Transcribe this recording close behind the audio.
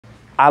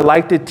I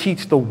like to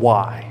teach the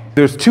why.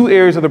 There's two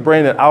areas of the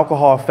brain that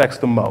alcohol affects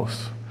the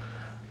most.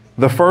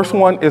 The first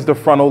one is the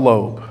frontal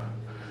lobe.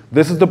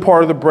 This is the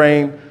part of the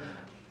brain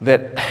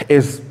that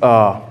is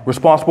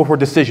responsible for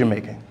decision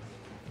making.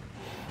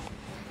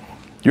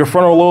 Your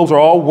frontal lobes are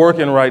all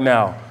working right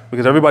now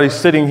because everybody's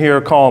sitting here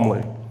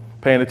calmly,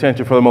 paying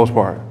attention for the most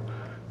part.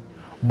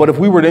 But if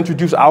we were to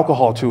introduce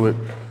alcohol to it,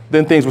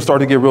 then things would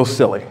start to get real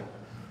silly,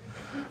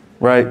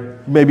 right?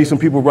 Maybe some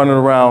people running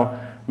around,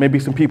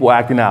 maybe some people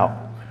acting out.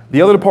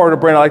 The other part of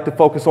the brain I like to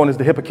focus on is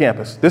the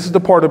hippocampus. This is the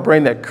part of the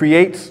brain that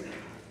creates,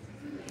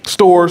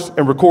 stores,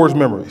 and records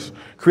memories.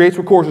 Creates,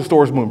 records, and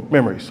stores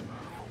memories.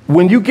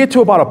 When you get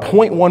to about a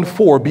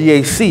 0.14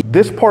 BAC,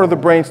 this part of the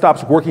brain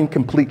stops working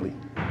completely.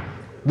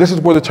 This is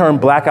where the term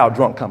blackout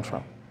drunk comes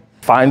from.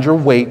 Find your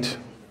weight.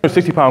 A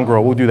 60-pound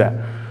girl, we'll do that.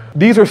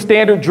 These are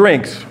standard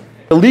drinks.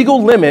 The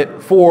legal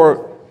limit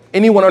for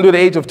anyone under the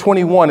age of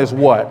 21 is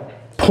what?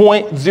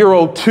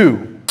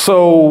 0.02.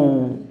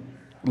 So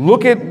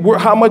look at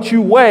how much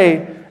you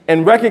weigh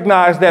and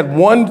recognize that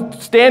one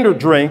standard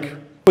drink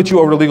puts you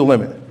over the legal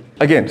limit.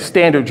 Again,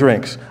 standard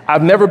drinks.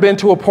 I've never been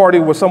to a party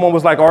where someone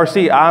was like,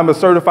 RC, I'm a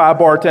certified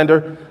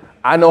bartender.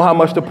 I know how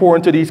much to pour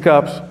into these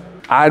cups.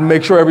 I'd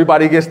make sure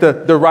everybody gets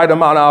the right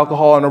amount of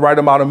alcohol and the right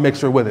amount of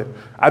mixer with it.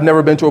 I've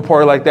never been to a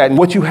party like that. And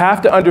what you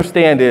have to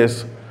understand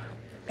is,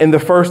 in the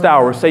first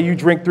hour, say you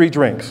drink 3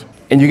 drinks,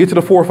 and you get to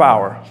the 4th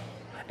hour,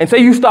 and say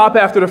you stop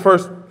after the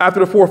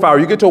 4th hour,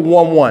 you get to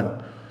 1-1.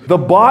 The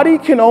body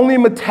can only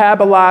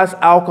metabolize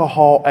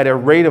alcohol at a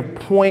rate of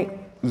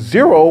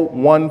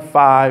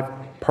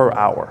 0.015 per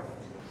hour.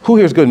 Who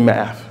here is good in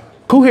math?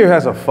 Who here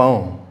has a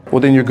phone? Well,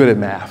 then you're good at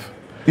math.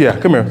 Yeah,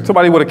 come here.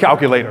 Somebody with a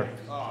calculator.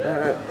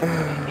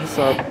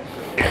 So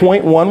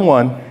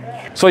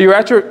 0.11. So you're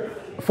at your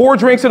 4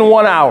 drinks in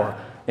 1 hour,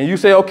 and you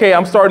say, okay,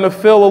 I'm starting to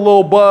feel a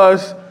little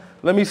buzz.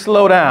 Let me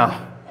slow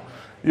down.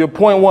 You're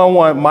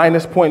 0.11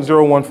 minus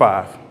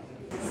 0.015.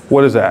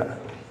 What is that?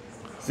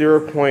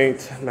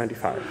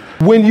 0.95.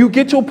 When you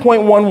get to a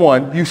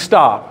 0.11, you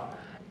stop.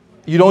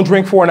 You don't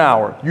drink for an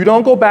hour. You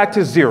don't go back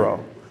to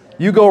 0.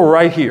 You go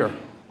right here,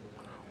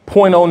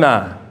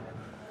 0.09.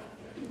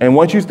 And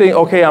once you think,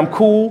 okay, I'm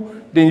cool,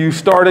 then you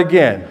start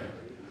again.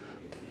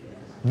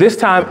 This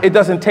time, it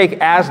doesn't take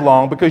as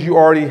long because you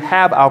already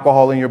have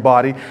alcohol in your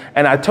body.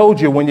 And I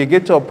told you, when you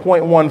get to a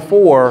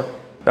 0.14,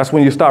 that's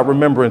when you stop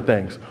remembering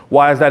things.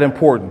 Why is that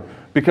important?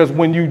 Because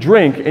when you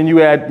drink and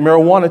you add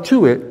marijuana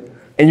to it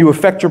and you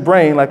affect your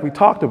brain like we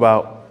talked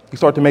about, you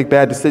start to make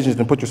bad decisions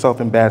and put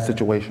yourself in bad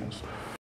situations.